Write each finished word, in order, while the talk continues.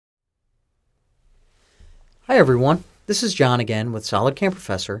Hi everyone, this is John again with SolidCAM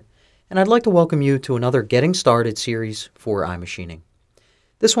Professor, and I'd like to welcome you to another Getting Started series for iMachining.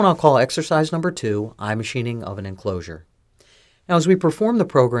 This one I'll call Exercise Number 2, iMachining of an Enclosure. Now as we perform the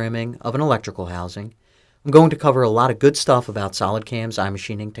programming of an electrical housing, I'm going to cover a lot of good stuff about SolidCAM's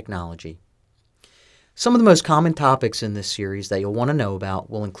iMachining technology. Some of the most common topics in this series that you'll want to know about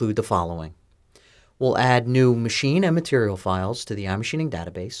will include the following. We'll add new machine and material files to the iMachining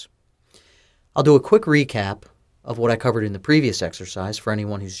database. I'll do a quick recap of what I covered in the previous exercise for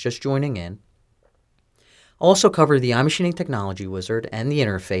anyone who's just joining in. I'll also cover the iMachining Technology Wizard and the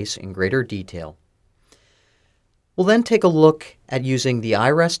interface in greater detail. We'll then take a look at using the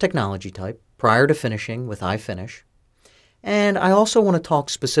iRest technology type prior to finishing with iFinish. And I also want to talk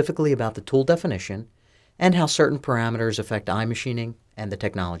specifically about the tool definition and how certain parameters affect iMachining and the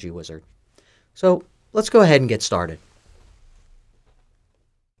Technology Wizard. So let's go ahead and get started.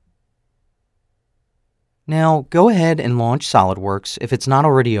 Now, go ahead and launch SolidWorks if it's not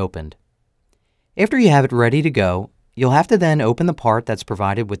already opened. After you have it ready to go, you'll have to then open the part that's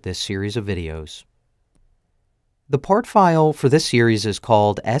provided with this series of videos. The part file for this series is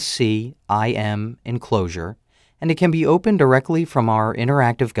called SCIM Enclosure, and it can be opened directly from our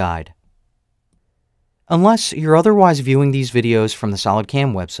interactive guide. Unless you're otherwise viewing these videos from the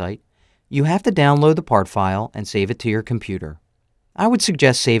SolidCAM website, you have to download the part file and save it to your computer. I would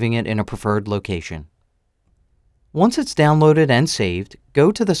suggest saving it in a preferred location. Once it's downloaded and saved,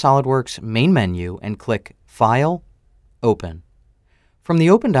 go to the SolidWorks main menu and click File, Open. From the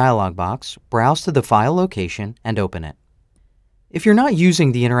Open dialog box, browse to the file location and open it. If you're not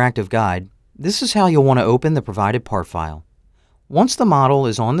using the interactive guide, this is how you'll want to open the provided part file. Once the model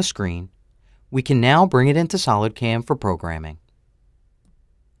is on the screen, we can now bring it into SolidCAM for programming.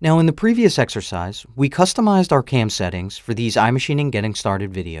 Now in the previous exercise, we customized our CAM settings for these iMachining Getting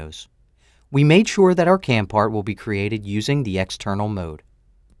Started videos. We made sure that our CAM part will be created using the external mode.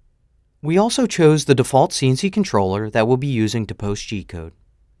 We also chose the default CNC controller that we'll be using to post G-code.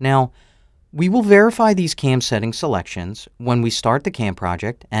 Now, we will verify these CAM setting selections when we start the CAM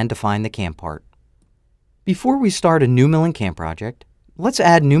project and define the CAM part. Before we start a new milling CAM project, let's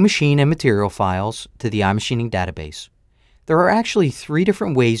add new machine and material files to the iMachining database. There are actually 3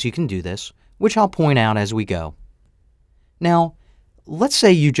 different ways you can do this, which I'll point out as we go. Now, let's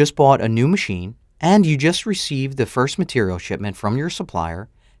say you just bought a new machine and you just received the first material shipment from your supplier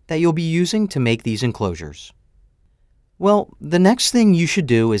that you'll be using to make these enclosures. Well, the next thing you should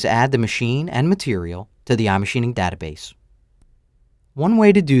do is add the machine and material to the iMachining database. One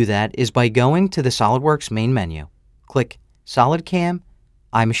way to do that is by going to the SolidWorks main menu. Click SolidCAM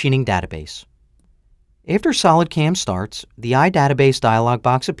iMachining Database. After SolidCAM starts, the iDatabase dialog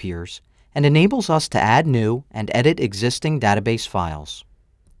box appears and enables us to add new and edit existing database files.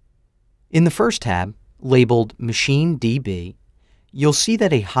 In the first tab, labeled Machine DB, you'll see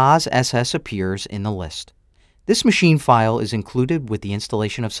that a Haas SS appears in the list. This machine file is included with the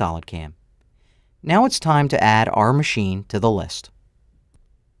installation of SolidCAM. Now it's time to add our machine to the list.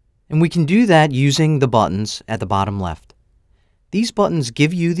 And we can do that using the buttons at the bottom left. These buttons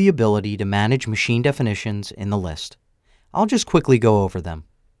give you the ability to manage machine definitions in the list. I'll just quickly go over them.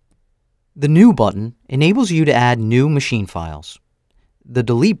 The New button enables you to add new machine files. The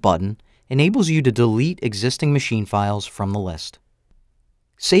Delete button enables you to delete existing machine files from the list.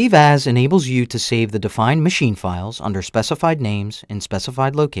 Save As enables you to save the defined machine files under specified names in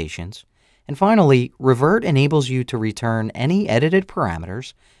specified locations. And finally, Revert enables you to return any edited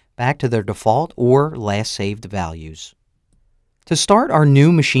parameters back to their default or last saved values. To start our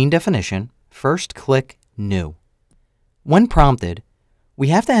new machine definition, first click New. When prompted, we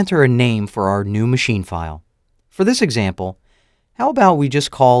have to enter a name for our new machine file. For this example, how about we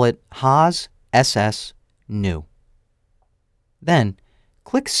just call it Haas SS New. Then,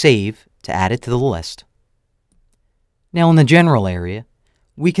 click Save to add it to the list. Now in the General area,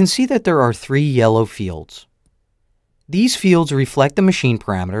 we can see that there are 3 yellow fields. These fields reflect the machine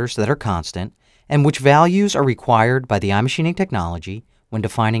parameters that are constant and which values are required by the iMachining technology when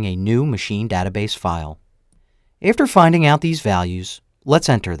defining a new machine database file. After finding out these values, let's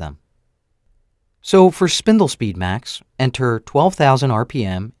enter them. So for spindle speed max, enter 12,000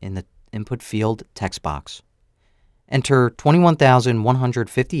 RPM in the input field text box. Enter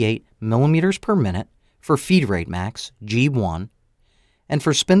 21,158 millimeters per minute for feed rate max, G1, and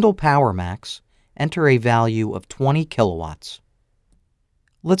for spindle power max, enter a value of 20 kilowatts.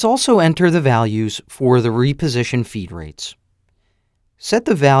 Let's also enter the values for the reposition feed rates. Set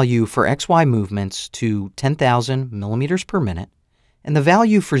the value for XY movements to 10,000 millimeters per minute and the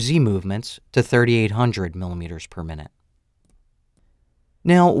value for Z movements to 3,800 millimeters per minute.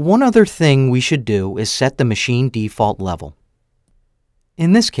 Now, one other thing we should do is set the machine default level.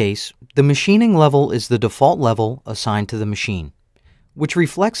 In this case, the machining level is the default level assigned to the machine, which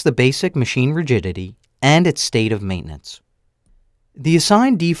reflects the basic machine rigidity and its state of maintenance. The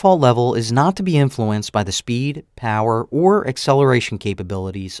assigned default level is not to be influenced by the speed, power, or acceleration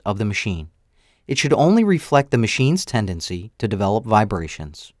capabilities of the machine. It should only reflect the machine's tendency to develop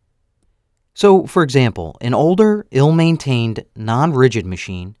vibrations. So, for example, an older, ill-maintained, non-rigid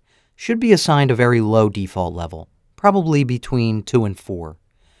machine should be assigned a very low default level, probably between 2 and 4.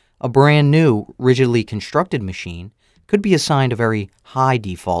 A brand new, rigidly constructed machine could be assigned a very high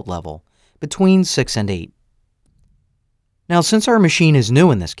default level, between 6 and 8. Now, since our machine is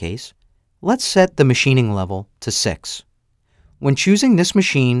new in this case, let's set the machining level to 6. When choosing this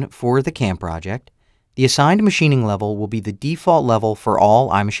machine for the CAM project, the assigned machining level will be the default level for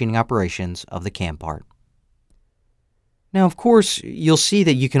all iMachining operations of the CAM part. Now, of course, you'll see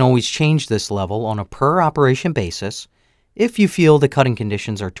that you can always change this level on a per operation basis if you feel the cutting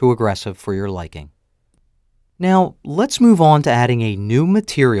conditions are too aggressive for your liking. Now, let's move on to adding a new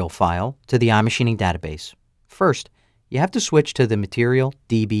material file to the iMachining database. First, you have to switch to the Material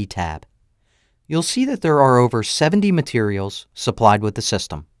DB tab. You'll see that there are over 70 materials supplied with the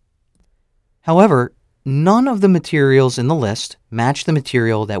system. However, none of the materials in the list match the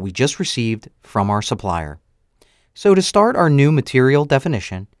material that we just received from our supplier. So to start our new material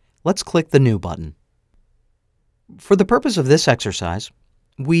definition, let's click the New button. For the purpose of this exercise,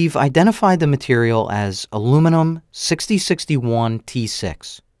 we've identified the material as aluminum 6061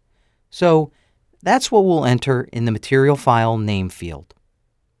 T6. So that's what we'll enter in the material file name field.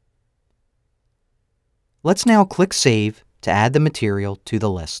 Let's now click Save to add the material to the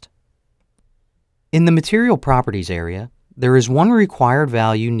list. In the Material Properties area, there is one required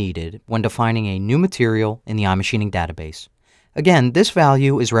value needed when defining a new material in the iMachining database. Again, this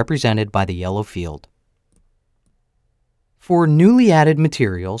value is represented by the yellow field. For newly added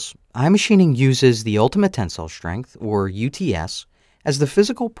materials, iMachining uses the ultimate tensile strength, or UTS, as the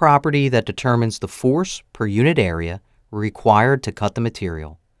physical property that determines the force per unit area required to cut the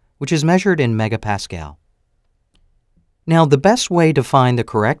material, which is measured in megapascal. Now, the best way to find the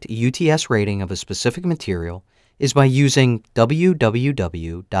correct UTS rating of a specific material is by using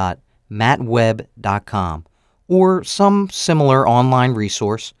www.matweb.com or some similar online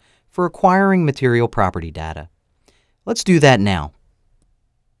resource for acquiring material property data. Let's do that now.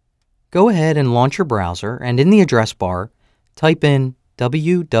 Go ahead and launch your browser, and in the address bar, type in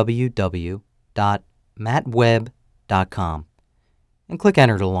www.matweb.com and click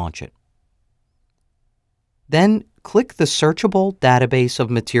Enter to launch it. Then click the Searchable Database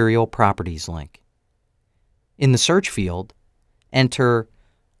of Material Properties link. In the search field, enter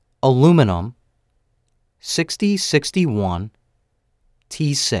aluminum 6061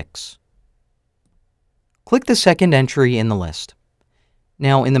 T6. Click the second entry in the list.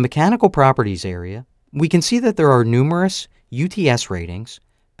 Now, in the Mechanical Properties area, we can see that there are numerous UTS ratings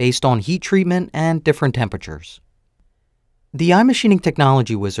based on heat treatment and different temperatures. The iMachining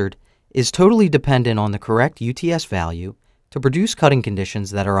Technology Wizard is totally dependent on the correct UTS value to produce cutting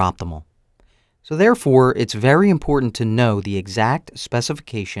conditions that are optimal. So therefore, it's very important to know the exact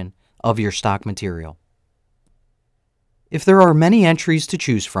specification of your stock material. If there are many entries to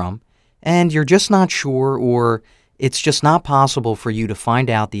choose from, and you're just not sure, or it's just not possible for you to find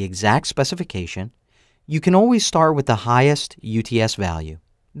out the exact specification, you can always start with the highest UTS value.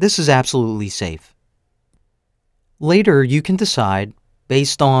 This is absolutely safe. Later, you can decide,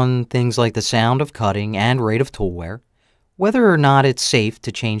 based on things like the sound of cutting and rate of tool wear, whether or not it's safe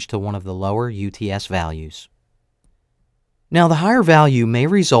to change to one of the lower UTS values. Now, the higher value may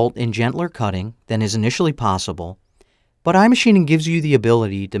result in gentler cutting than is initially possible, but iMachining gives you the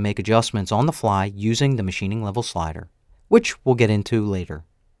ability to make adjustments on the fly using the machining level slider, which we'll get into later.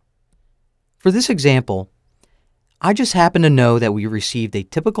 For this example, I just happen to know that we received a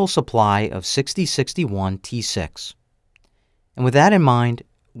typical supply of 6061 T6. And with that in mind,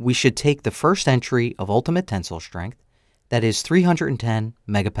 we should take the first entry of ultimate tensile strength, that is 310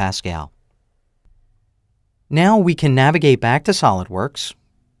 megapascal. Now we can navigate back to SolidWorks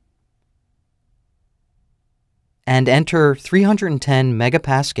and enter 310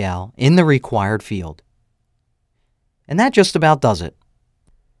 megapascal in the required field. And that just about does it.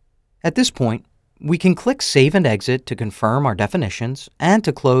 At this point, we can click Save and Exit to confirm our definitions and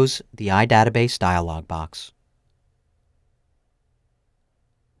to close the iDatabase dialog box.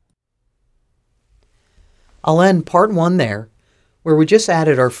 I'll end part 1 there, where we just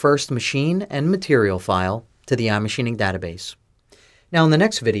added our first machine and material file to the iMachining database. Now in the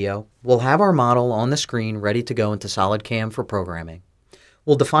next video, we'll have our model on the screen ready to go into SolidCAM for programming.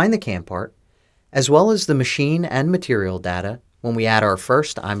 We'll define the CAM part, as well as the machine and material data when we add our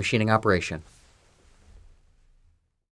first iMachining operation.